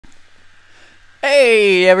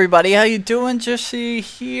Hey everybody, how you doing? Jesse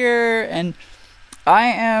here, and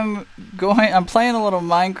I'm playing a little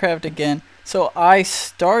Minecraft again. So I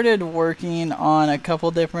started working on a couple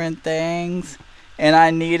different things, and I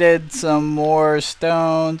needed some more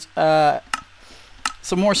stones for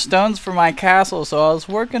my castle. So I was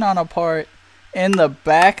working on a part in the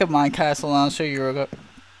back of my castle, and I'll show you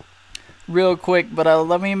real quick. But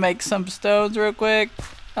let me make some stones real quick.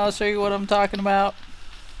 I'll show you what I'm talking about.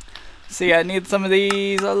 See, I need some of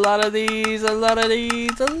these, a lot of these, a lot of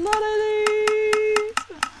these, a lot of these.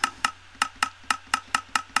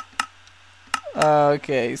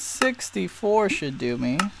 Okay, 64 should do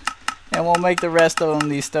me. And we'll make the rest of them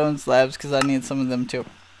these stone slabs because I need some of them too.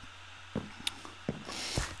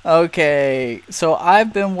 Okay, so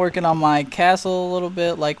I've been working on my castle a little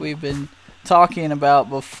bit like we've been talking about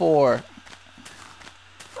before.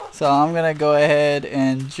 So I'm going to go ahead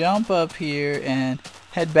and jump up here and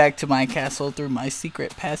head back to my castle through my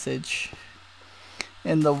secret passage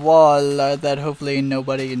in the wall that hopefully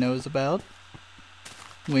nobody knows about.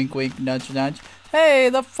 Wink wink, nudge nudge. Hey,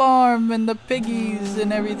 the farm and the piggies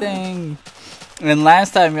and everything. And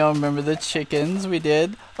last time, y'all remember the chickens we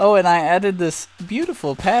did. Oh, and I added this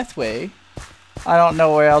beautiful pathway. I don't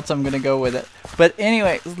know where else I'm gonna go with it. But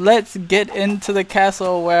anyway, let's get into the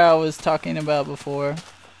castle where I was talking about before.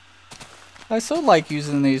 I so like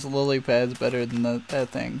using these lily pads better than that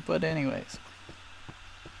thing, but anyways.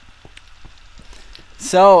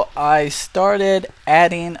 So I started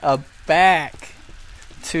adding a back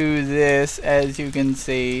to this, as you can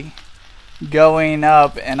see, going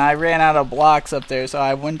up, and I ran out of blocks up there, so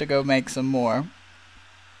I went to go make some more.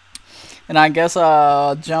 And I guess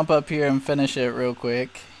I'll jump up here and finish it real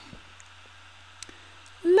quick.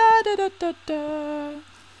 La da da da da.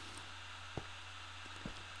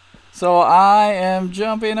 So I am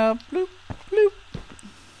jumping up. Bloop, bloop.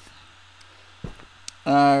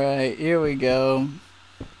 Alright, here we go.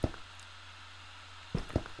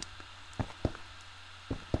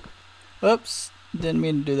 Oops, didn't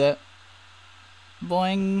mean to do that.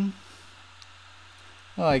 Boing.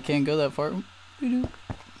 Oh, I can't go that far.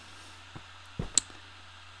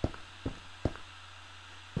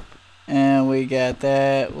 And we got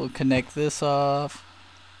that. We'll connect this off.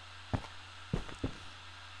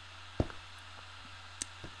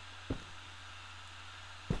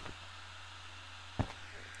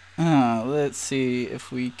 Let's see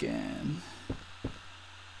if we can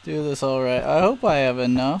do this alright. I hope I have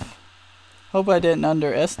enough. Hope I didn't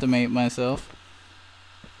underestimate myself.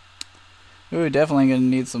 Ooh, definitely gonna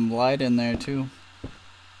need some light in there too.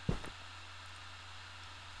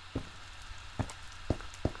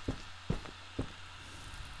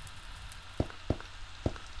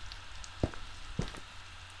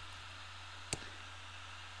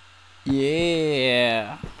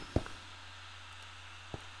 Yeah.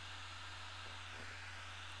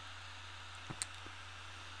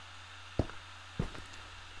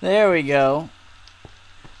 There we go.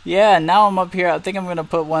 Yeah, now I'm up here. I think I'm gonna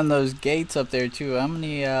put one of those gates up there too. How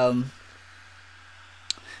many,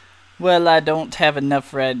 well, I don't have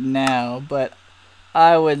enough right now, but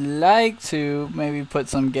I would like to maybe put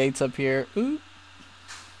some gates up here. Ooh.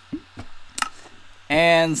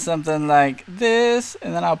 And something like this,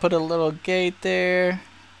 and then I'll put a little gate there.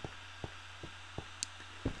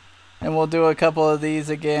 And we'll do a couple of these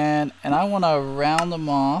again, and I want to round them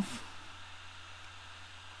off.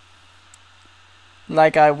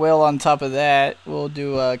 Like I will on top of that. We'll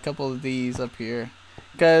do a couple of these up here,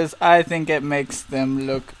 because I think it makes them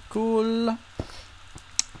look cool.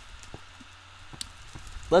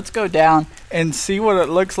 Let's go down and see what it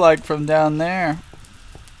looks like from down there.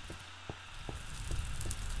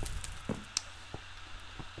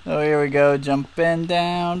 Oh, here we go, jumping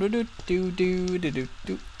down. Do do do do do do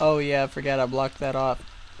do. Oh yeah, I forgot I blocked that off.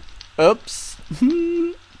 Oops.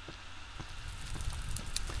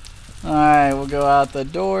 Alright, we'll go out the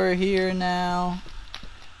door here now.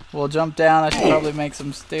 We'll jump down. I should probably make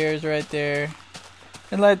some stairs right there.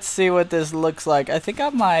 And let's see what this looks like. I think I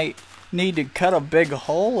might need to cut a big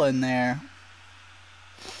hole in there.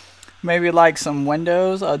 Maybe like some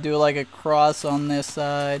windows. I'll do like a cross on this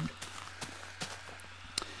side.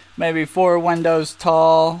 Maybe 4 windows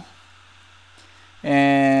tall.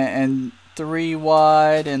 And 3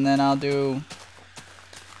 wide. And then I'll do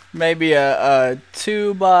maybe a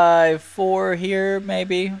 2 by 4 here,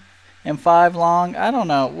 maybe, and 5 long. I don't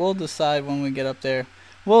know. We'll decide when we get up there.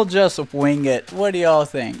 We'll just wing it. What do y'all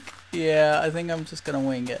think? Yeah, I think I'm just gonna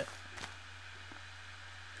wing it.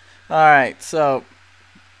 Alright, so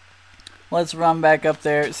let's run back up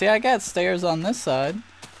there. See, I got stairs on this side.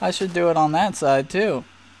 I should do it on that side too.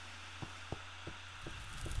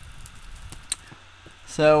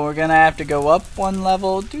 So we're gonna have to go up one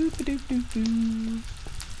level. Doo-ba-doo-doo-doo.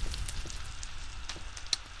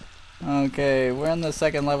 Okay, we're in the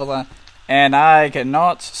second level, and I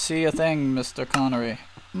cannot see a thing, Mr. Connery.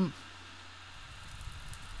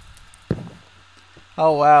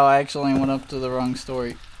 Oh wow, I actually went up to the wrong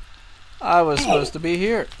story. I was supposed to be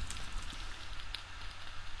here.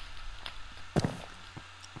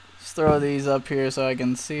 Let's throw these up here so I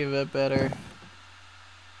can see a bit better.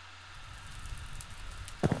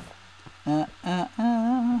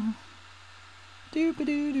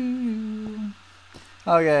 Doo-ba-doo-doo-doo.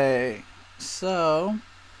 Okay, so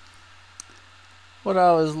what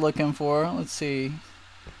I was looking for, let's see.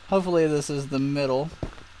 Hopefully this is the middle.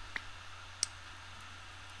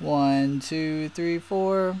 1, 2, 3,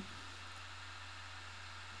 4.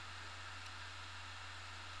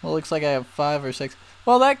 Well, looks like I have 5 or 6.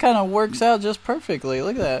 Well, that kind of works out just perfectly.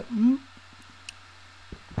 Look at that.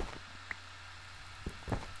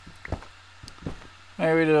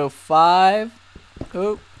 Maybe we do 5.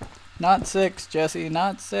 Oh, not 6, Jesse.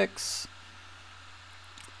 Not 6.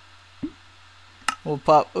 We'll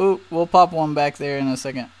pop. Ooh, we'll pop one back there in a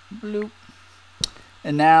second. Bloop.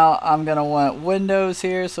 And now I'm gonna want windows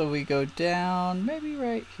here, so we go down, maybe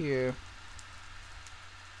right here.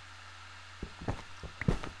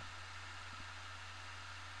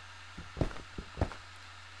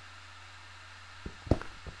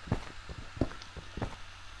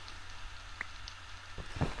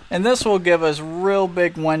 And this will give us real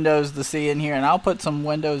big windows to see in here, and I'll put some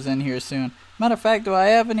windows in here soon. Matter of fact, do I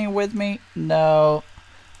have any with me? No.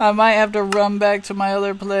 I might have to run back to my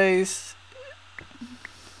other place.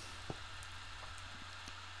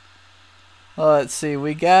 Well, let's see,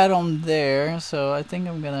 we got them there, so I think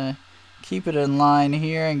I'm gonna keep it in line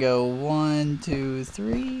here and go 1, 2,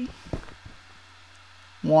 3.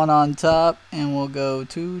 1 on top, and we'll go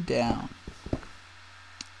 2 down.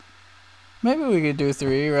 Maybe we could do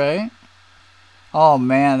 3, right? Oh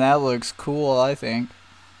man, that looks cool, I think.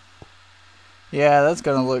 Yeah, that's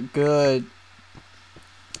gonna look good.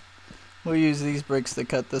 We'll use these bricks to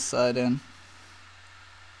cut this side in.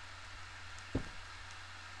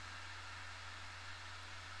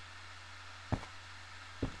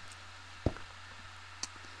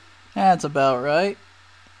 That's about right.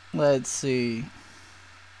 Let's see.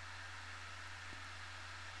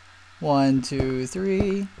 1, 2,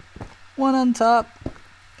 3. 1 on top,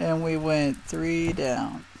 and we went 3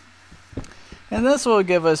 down. And this will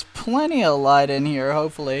give us plenty of light in here,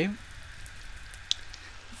 hopefully,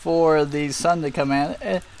 for the sun to come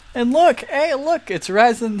in. And look, hey, look, it's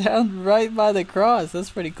rising down right by the cross. That's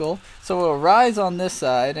pretty cool. So it'll rise on this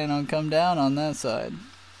side, and it'll come down on that side.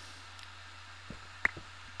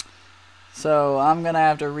 So I'm gonna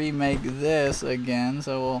have to remake this again.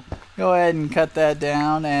 So we'll go ahead and cut that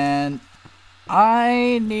down, and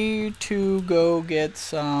I need to go get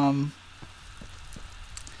some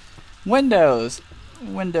windows.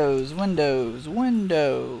 Windows.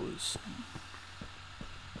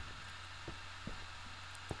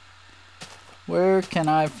 Where can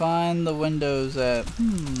I find the windows at?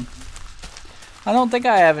 I don't think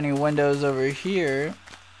I have any windows over here.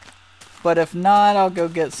 But if not, I'll go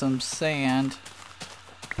get some sand.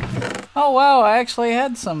 Oh wow, I actually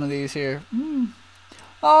had some of these here.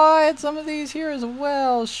 Oh, I had some of these here as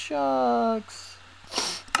well. Shucks.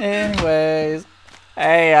 Anyways,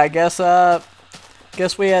 hey, I guess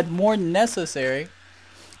we had more than necessary.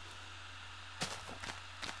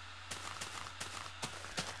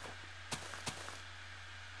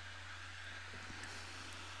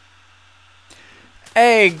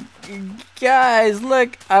 Hey guys,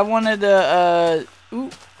 look, I wanted to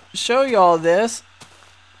show y'all this,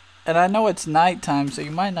 and I know it's nighttime, so you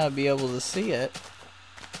might not be able to see it,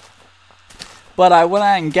 but I went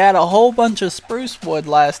out and got a whole bunch of spruce wood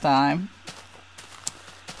last time,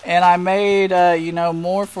 and I made you know,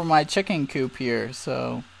 more for my chicken coop here.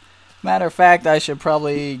 So matter of fact, I should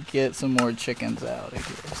probably get some more chickens out of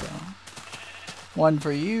here. So 1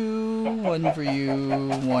 for you, 1 for you,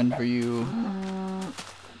 1 for you.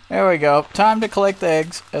 There we go. Time to collect the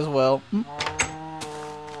eggs as well.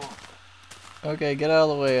 Okay, get out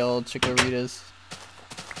of the way, old chickaritas.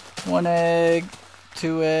 1 egg,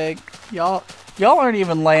 2 egg. Y'all aren't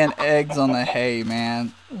even laying eggs on the hay,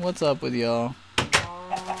 man. What's up with y'all?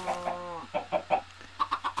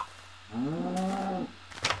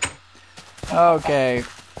 Okay.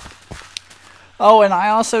 Oh, and I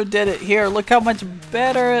also did it here. Look how much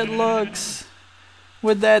better it looks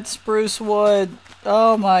with that spruce wood.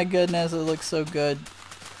 Oh my goodness, it looks so good.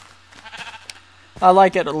 I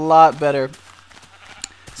like it a lot better.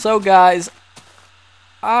 So guys,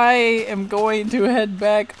 I am going to head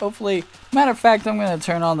back. Hopefully, matter of fact, I'm going to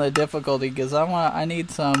turn on the difficulty because I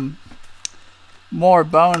need some more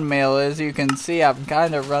bone meal. As you can see, I'm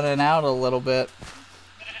kind of running out a little bit.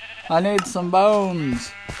 I need some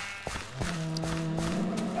bones.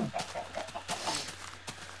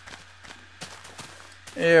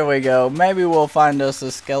 Here we go. Maybe we'll find us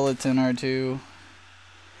a skeleton or two.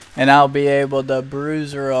 And I'll be able to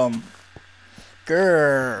bruiser 'em.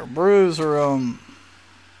 Grr, bruiser 'em.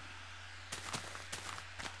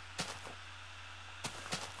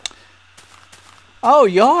 Oh,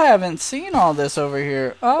 y'all haven't seen all this over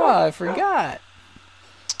here. Oh, I forgot.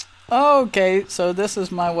 Okay, so this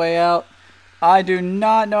is my way out. I do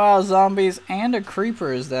not know how zombies and a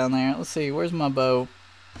creeper is down there. Let's see, where's my bow?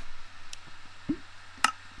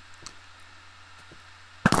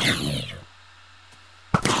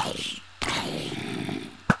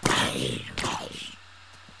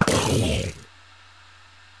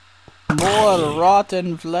 More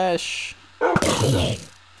rotten flesh.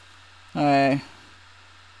 Alright.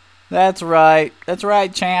 That's right. That's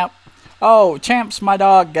right, Champ. Oh, Champ's my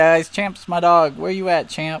dog, guys. Champ's my dog. Where you at,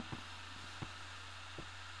 Champ?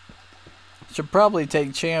 Should probably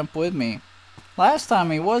take Champ with me. Last time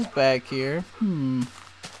he was back here.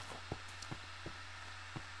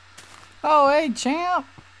 Oh, hey, Champ.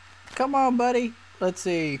 Come on, buddy. Let's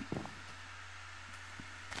see.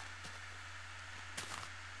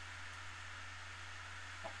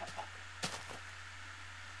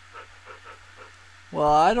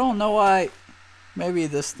 Well, I don't know why. Maybe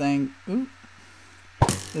this thing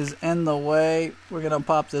is in the way. We're gonna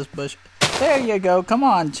pop this bush. There you go. Come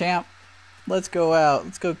on, Champ. Let's go out.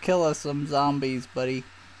 Let's go kill us some zombies, buddy.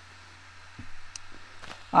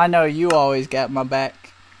 I know you always got my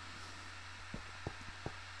back.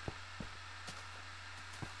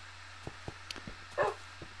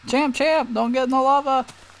 Champ, don't get in the lava.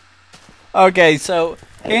 Okay, so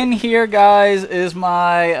in here, guys, is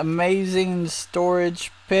my amazing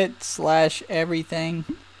storage pit / everything.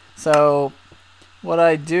 So what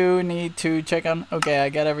I do need to check on. Okay, I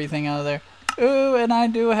got everything out of there. Ooh, and I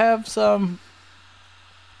do have some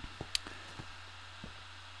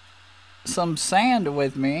sand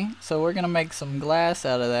with me, so we're gonna make some glass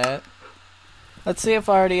out of that. Let's see if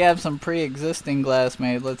I already have some pre-existing glass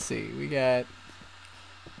made. Let's see. We got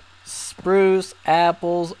spruce,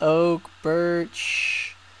 apples, oak,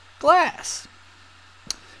 birch, glass.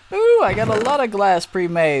 Ooh, I got a lot of glass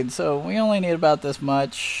pre-made, so we only need about this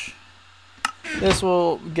much. This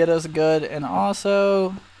will get us good, and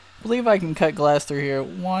also, I believe I can cut glass through here.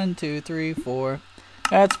 1, 2, 3, 4.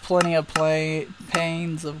 That's plenty of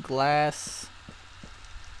panes of glass.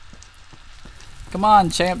 Come on,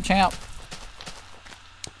 Champ.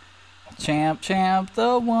 Champ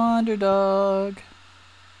the Wonder Dog.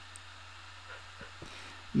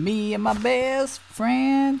 Me and my best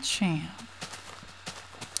friend, Champ.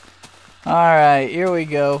 Alright, here we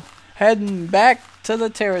go. Heading back to the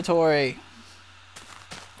territory.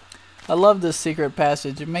 I love this secret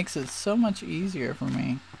passage. It makes it so much easier for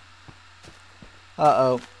me.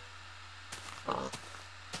 Uh-oh.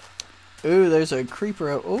 Ooh, there's a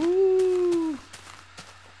creeper. Ooh.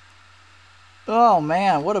 Oh,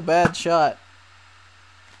 man, what a bad shot.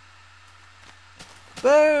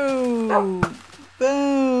 Boom!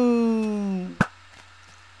 Boom!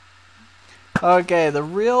 Okay, the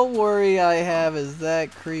real worry I have is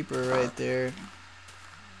that creeper right there.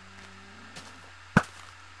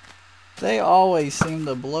 They always seem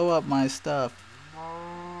to blow up my stuff.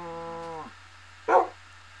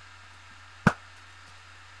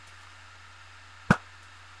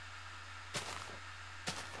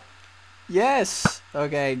 Yes!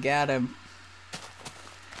 Okay, got him.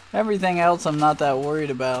 Everything else I'm not that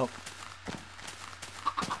worried about.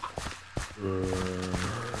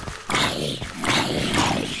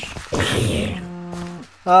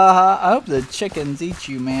 I hope the chickens eat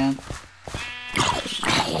you, man.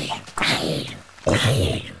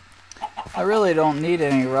 I really don't need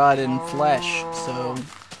any rotten flesh, so...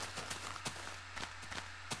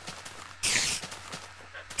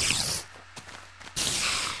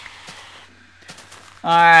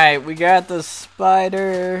 Alright, we got the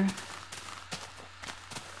spider.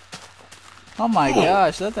 Oh my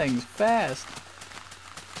gosh, that thing's fast.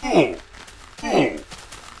 Leave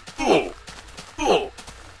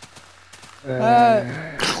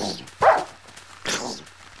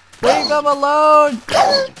him alone!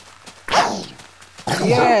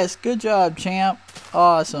 Yes, good job, Champ.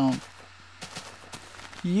 Awesome.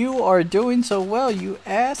 You are doing so well, you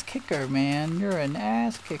ass kicker, man. You're an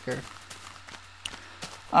ass kicker.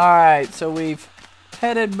 Alright, so we've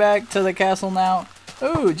headed back to the castle now.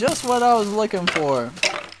 Ooh, just what I was looking for.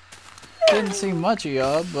 Didn't see much of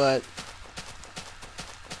y'all, but...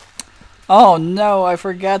 Oh no, I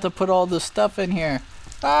forgot to put all the stuff in here.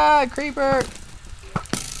 Ah, creeper!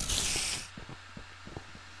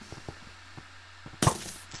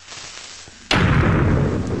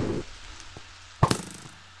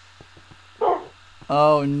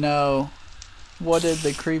 Oh no. What did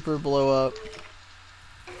the creeper blow up?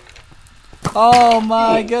 Oh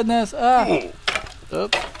my goodness! Ah!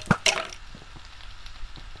 Oops.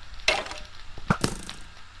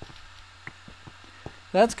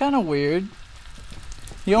 That's kind of weird.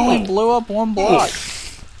 He only blew up one block.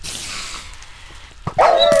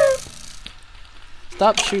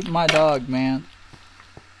 Stop shooting my dog, man.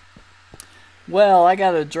 Well, I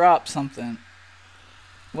gotta drop something.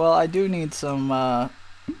 Well, I do need some, oh,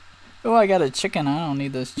 I got a chicken. I don't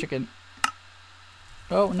need this chicken.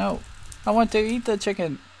 Oh, no. I want to eat the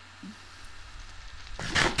chicken.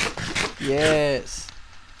 Yes.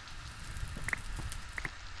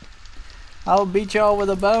 I'll beat y'all with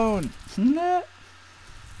a bone.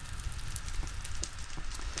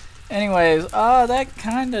 Anyways, that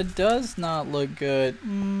kinda does not look good.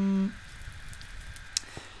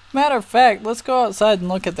 Matter of fact, let's go outside and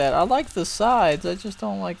look at that. I like the sides, I just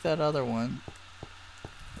don't like that other one.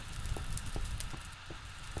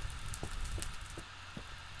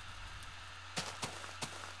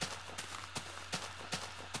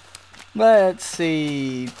 Let's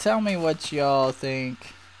see. Tell me what y'all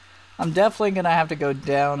think. I'm definitely gonna have to go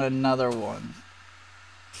down another one.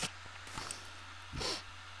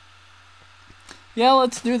 Yeah,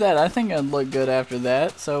 let's do that. I think it'd look good after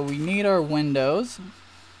that. So we need our windows,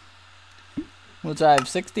 which I have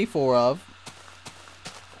 64 of.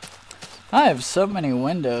 I have so many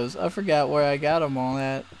windows. I forgot where I got them all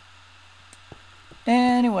at.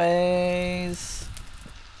 Anyways.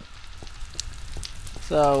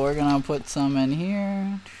 So we're gonna put some in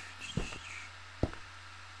here.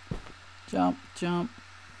 Jump, jump.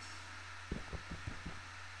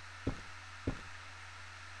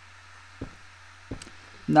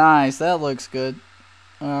 Nice, that looks good.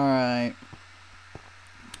 Alright.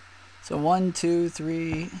 So 1, 2,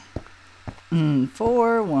 3,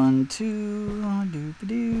 4, 1, 2,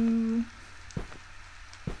 doop-a-doo.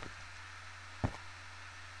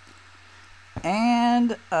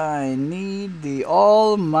 And I need the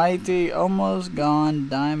almighty, almost gone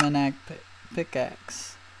diamond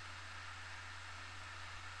pickaxe.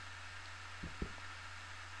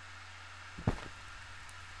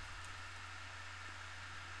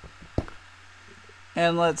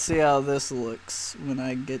 And let's see how this looks when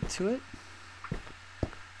I get to it.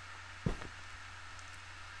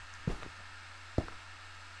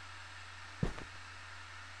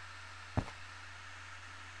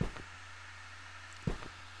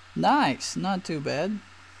 Nice, not too bad.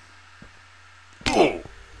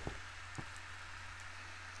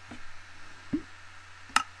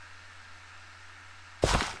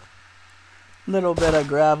 Little bit of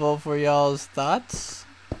gravel for y'all's thoughts.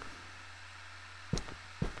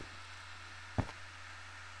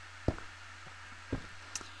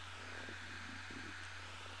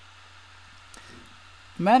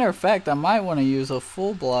 Matter of fact, I might want to use a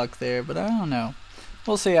full block there, but I don't know.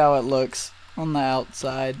 We'll see how it looks on the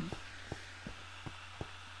outside.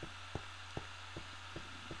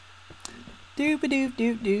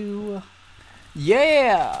 Doop-a-doop-doop-doo.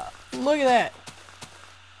 Yeah! Look at that!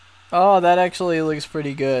 Oh, that actually looks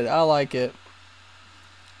pretty good. I like it.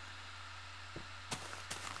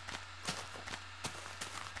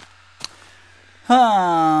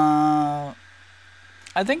 Huh.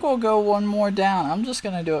 I think we'll go one more down. I'm just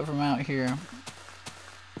gonna do it from out here.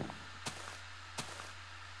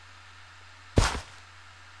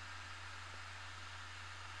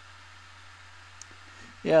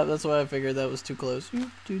 Yeah, that's why I figured that was too close.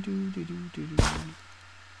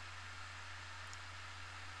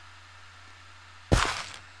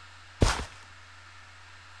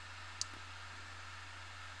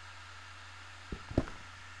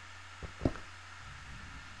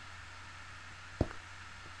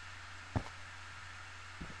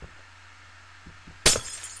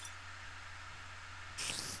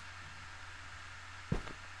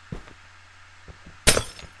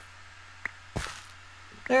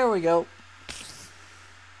 There we go.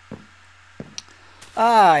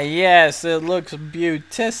 Ah, yes, it looks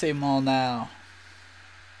beautissimo now.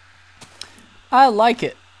 I like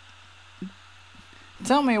it.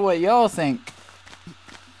 Tell me what y'all think.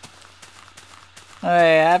 Alright,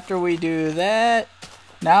 after we do that,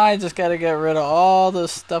 now I just gotta get rid of all the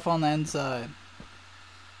stuff on the inside.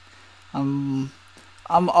 I'm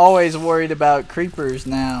always worried about creepers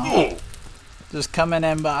now. just coming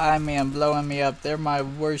in behind me and blowing me up. They're my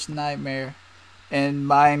worst nightmare in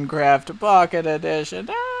Minecraft Pocket Edition.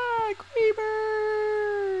 Ah,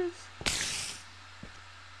 creepers!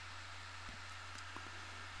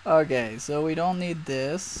 Okay, so we don't need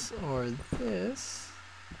this or this.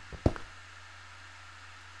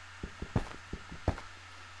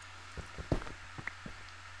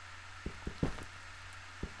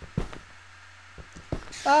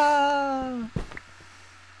 Ah!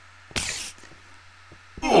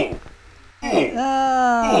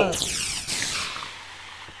 Ah!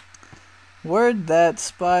 Where'd that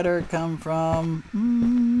spider come from?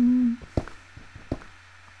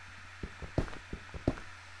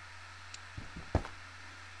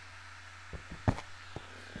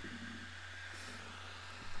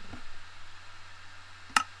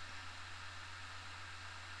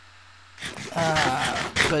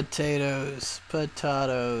 Ah, potatoes.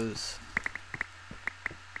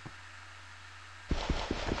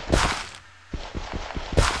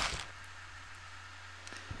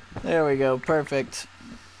 There we go, perfect.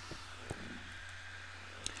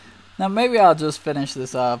 Now maybe I'll just finish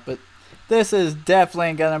this off, but this is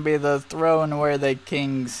definitely gonna be the throne where the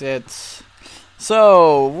king sits.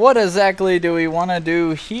 So, what exactly do we want to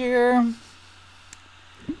do here?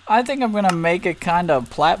 I think I'm gonna make a kind of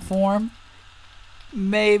platform.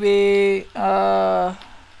 Maybe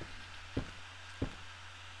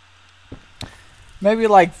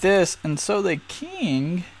like this, and so the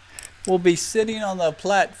king will be sitting on the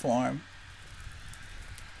platform.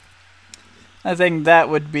 I think that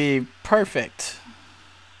would be perfect.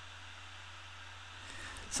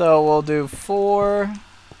 So we'll do 4.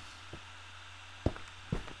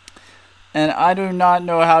 And I do not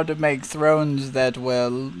know how to make thrones that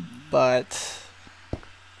well, but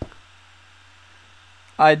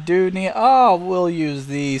I do need... Oh, we'll use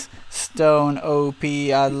these stone OP,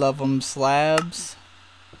 I love them slabs.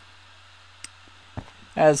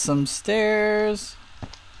 Has some stairs.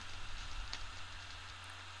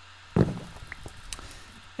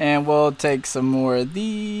 And we'll take some more of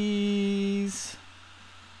these.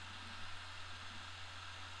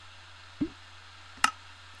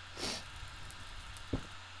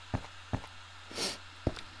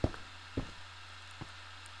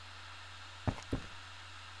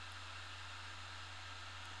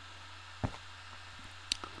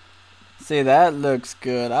 See, that looks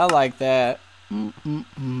good. I like that.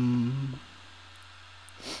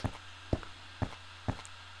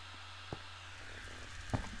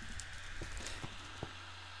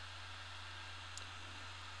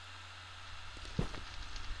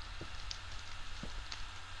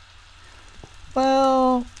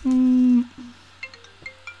 Well,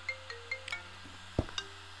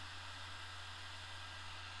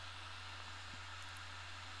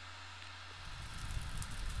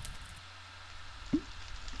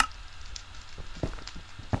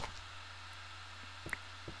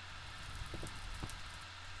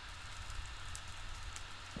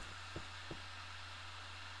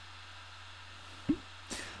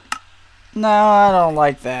 no, I don't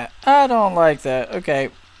like that. I don't like that. Okay.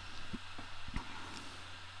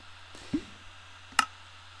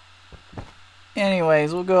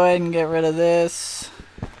 Anyways, we'll go ahead and get rid of this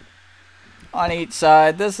on each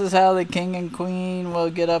side. This is how the king and queen will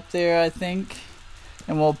get up there, I think.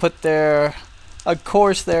 And we'll put their, of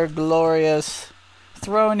course, their glorious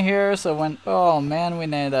throne here. So when, oh man, we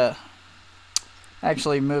need to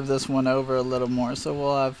actually move this one over a little more. So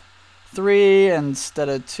we'll have 3 instead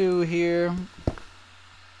of 2 here.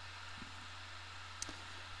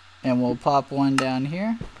 And we'll pop one down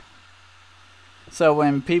here. So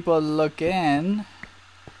when people look in,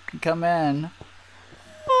 come in,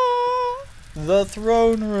 the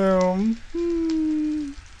throne room.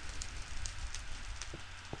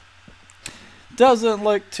 Doesn't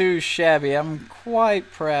look too shabby. I'm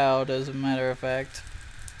quite proud, as a matter of fact.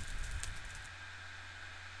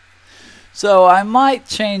 So I might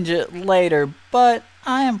change it later, but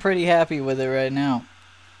I am pretty happy with it right now.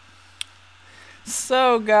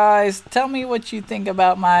 So guys, tell me what you think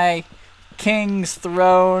about my king's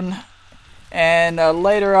throne, and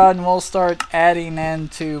later on we'll start adding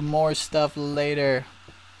into more stuff later.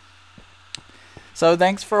 So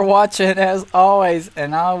thanks for watching as always,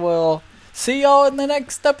 and I will see y'all in the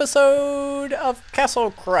next episode of Castle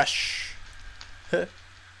Crush.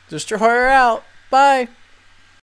 Destroyer out. Bye.